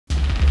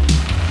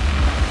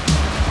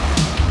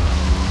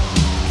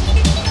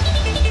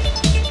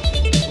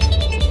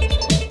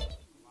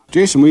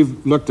Jason,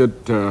 we've looked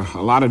at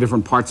a lot of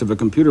different parts of a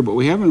computer, but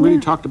we haven't really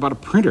talked about a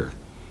printer.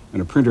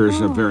 And a printer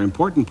is a very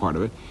important part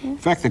of it. In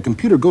fact, the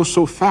computer goes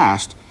so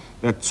fast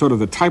that sort of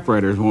the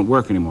typewriters won't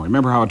work anymore.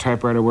 Remember how a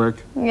typewriter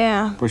worked?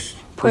 Yeah.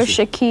 Push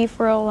a key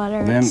for a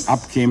letter. Then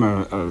up came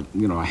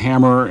a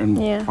hammer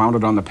and pound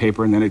it on the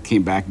paper, and then it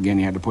came back again.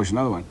 You had to push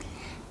another one.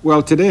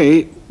 Well,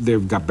 today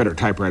they've got better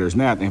typewriters than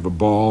that. They have a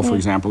ball, for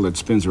example, that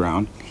spins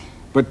around.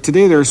 But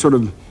today there are sort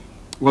of,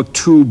 well,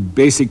 two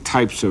basic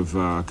types of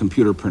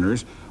computer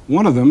printers.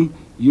 One of them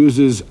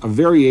uses a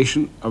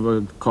variation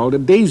of called a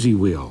daisy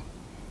wheel.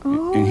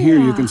 Oh, and here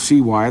you can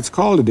see why it's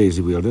called a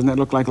daisy wheel. Doesn't that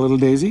look like a little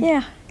daisy?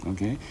 Yeah.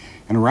 Okay.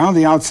 And around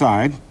the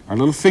outside are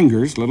little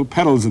fingers, little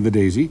petals of the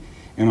daisy,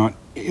 and on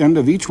the end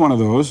of each one of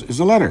those is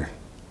a letter.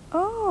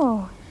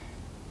 Oh.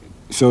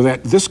 So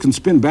that this can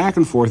spin back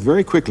and forth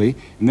very quickly,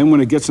 and then when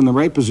it gets in the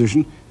right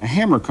position, a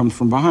hammer comes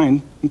from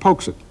behind and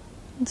pokes it.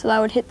 And so that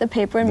would hit the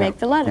paper and make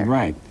the letter.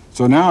 Right.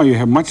 So now you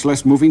have much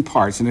less moving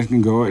parts, and it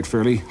can go at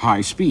fairly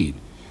high speed.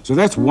 So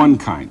that's one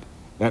kind.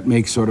 That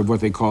makes sort of what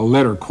they call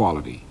letter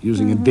quality,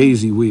 using a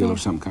daisy wheel of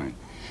some kind.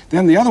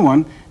 Then the other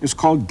one is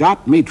called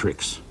dot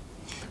matrix.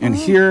 And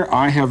here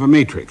I have a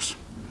matrix.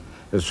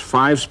 There's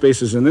 5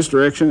 spaces in this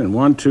direction, and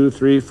 1, 2,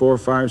 3, 4,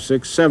 5,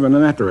 6, 7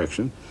 in that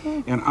direction.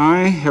 And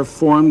I have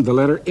formed the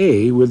letter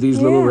A with these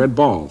little red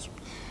balls.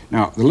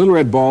 Now, the little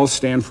red balls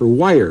stand for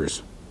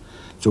wires.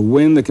 So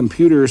when the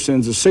computer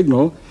sends a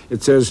signal,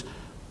 it says,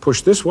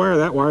 push this wire,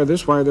 that wire,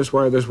 this wire, this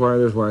wire, this wire,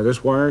 this wire,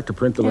 this wire to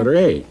print the letter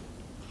A.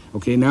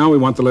 Okay, now we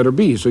want the letter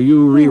B, so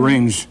you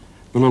rearrange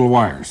the little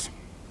wires.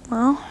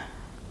 Well.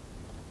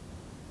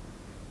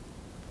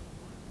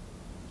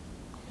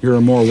 Here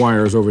are more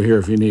wires over here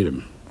if you need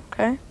them.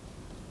 Okay.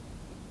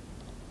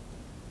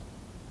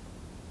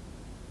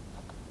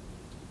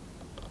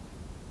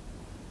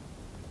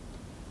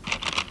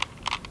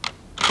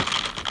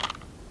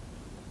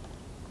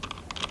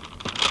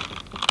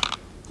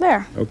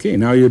 There. Okay,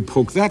 now you'd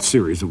poke that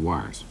series of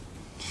wires.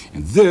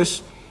 And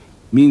this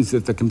means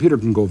that the computer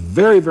can go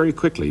very, very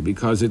quickly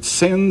because it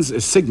sends a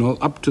signal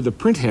up to the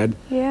print head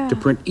to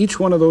print each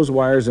one of those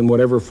wires in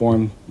whatever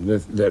form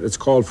that it's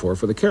called for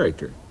the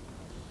character.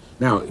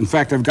 Now, in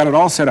fact, I've got it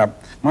all set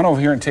up. Come on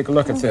over here and take a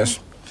look at this.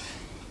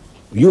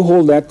 You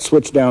hold that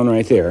switch down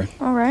right there.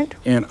 All right.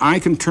 And I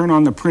can turn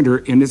on the printer,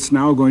 and it's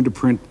now going to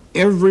print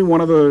every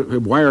one of the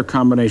wire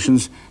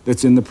combinations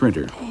that's in the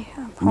printer. Okay,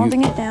 I'm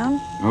holding it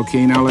down.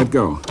 Okay, now let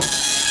go.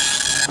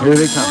 Here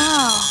they come.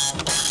 Wow.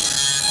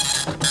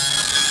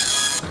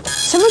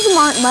 Some of them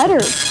aren't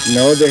letters.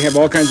 No, they have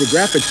all kinds of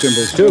graphic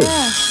symbols, too.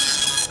 Yeah.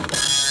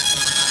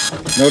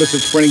 Notice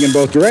it's printing in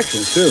both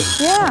directions, too.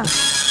 Yeah.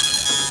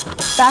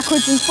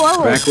 Backwards and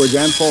forwards. Backwards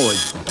and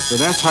forwards. So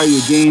that's how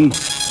you gain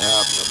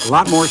a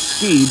lot more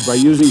speed by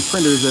using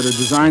printers that are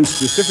designed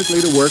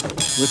specifically to work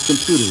with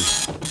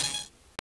computers.